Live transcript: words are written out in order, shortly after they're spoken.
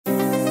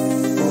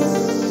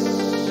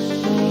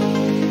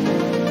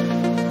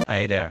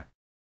Hey there.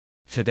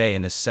 Today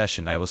in this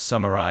session I will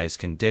summarize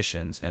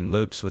conditions and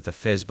loops with the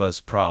Fizz Buzz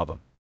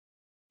problem.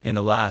 In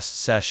the last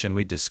session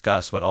we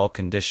discussed what all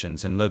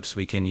conditions and loops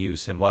we can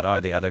use and what are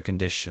the other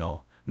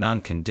conditional,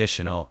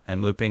 non-conditional,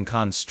 and looping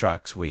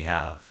constructs we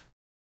have.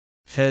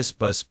 Fizz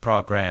Buzz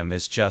Program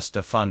is just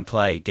a fun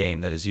play game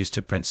that is used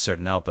to print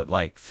certain output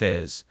like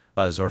Fizz,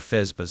 Buzz or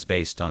Fizz Buzz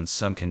based on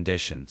some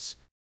conditions.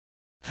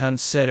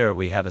 Consider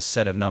we have a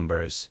set of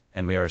numbers,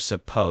 and we are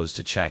supposed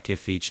to check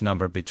if each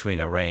number between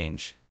a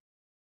range.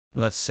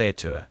 Let's say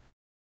to it.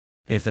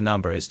 If the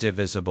number is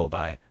divisible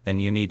by, then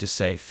you need to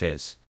say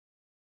Fizz.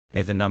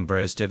 If the number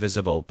is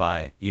divisible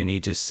by, you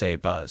need to say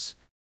Buzz.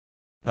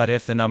 But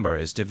if the number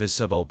is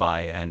divisible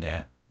by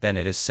and then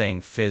it is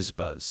saying Fizz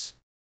Buzz.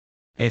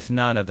 If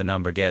none of the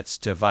number gets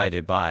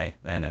divided by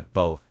and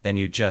both, then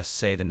you just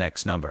say the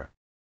next number.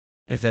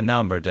 If the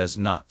number does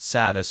not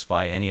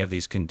satisfy any of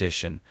these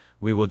conditions,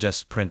 we will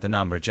just print the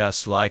number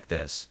just like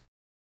this.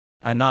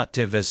 A not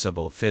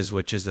divisible Fizz,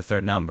 which is the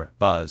third number,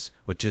 Buzz,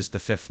 which is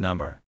the fifth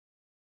number.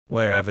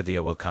 Wherever the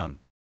will come.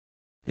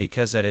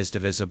 Because that is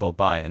divisible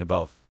by and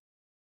both.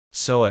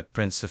 So it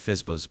prints the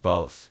Fizz Buzz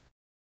both.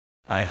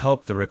 I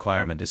hope the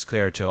requirement is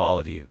clear to all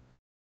of you.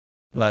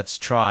 Let's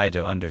try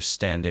to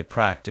understand it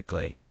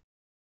practically.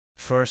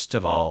 First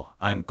of all,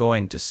 I'm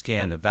going to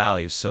scan the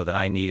value so that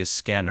I need a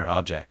scanner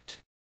object.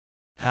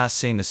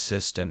 Passing the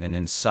system and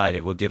inside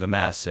it will give a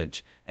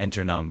message,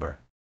 enter number.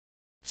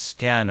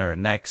 Scanner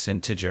next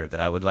integer that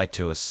I would like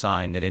to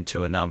assign it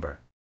into a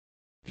number.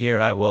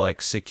 Here I will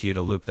execute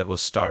a loop that will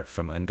start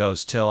from and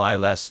goes till I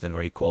less than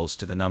or equals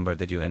to the number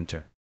that you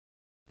enter.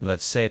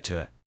 Let's say to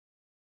it.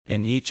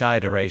 In each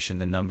iteration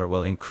the number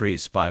will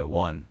increase by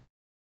 1.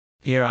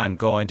 Here I'm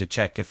going to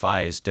check if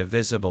I is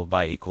divisible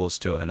by equals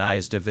to and I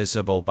is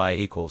divisible by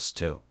equals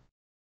to.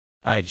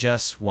 I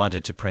just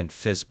wanted to print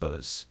Fizz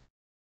Buzz.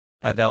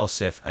 And else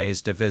if I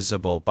is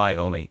divisible by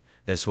only,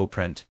 this will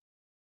print.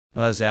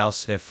 As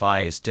else if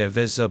I is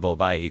divisible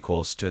by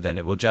equals to, then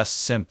it will just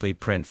simply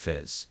print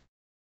Fizz.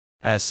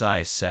 As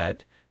I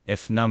said,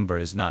 if number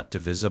is not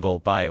divisible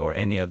by or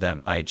any of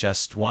them, I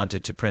just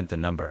wanted to print the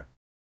number.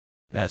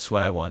 That's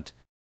what I want.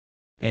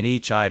 In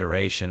each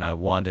iteration I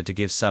wanted to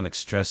give some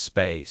extra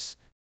space.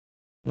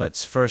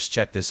 Let's first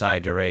check this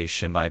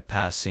iteration by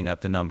passing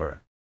up the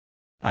number.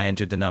 I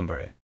entered the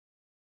number.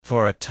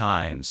 4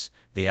 times,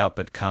 the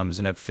output comes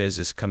and Fizz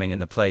is coming in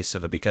the place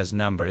of a because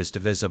number is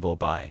divisible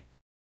by.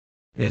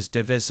 Is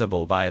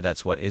divisible by,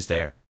 that's what is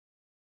there.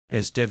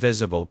 Is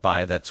divisible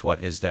by, that's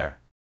what is there.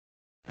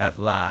 At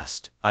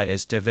last, I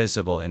is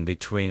divisible in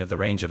between of the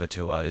range of a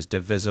to is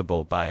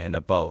divisible by and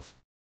above.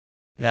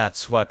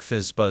 That's what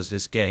Fizz Buzz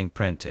is getting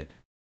printed.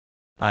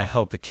 I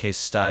hope the case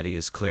study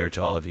is clear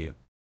to all of you.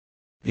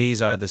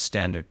 These are the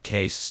standard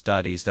case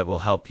studies that will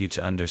help you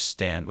to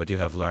understand what you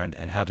have learned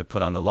and how to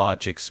put on the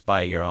logics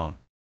by your own.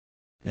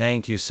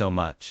 Thank you so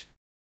much.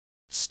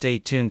 Stay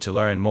tuned to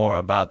learn more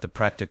about the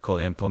practical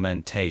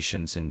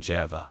implementations in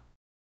Java.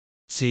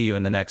 See you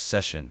in the next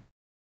session.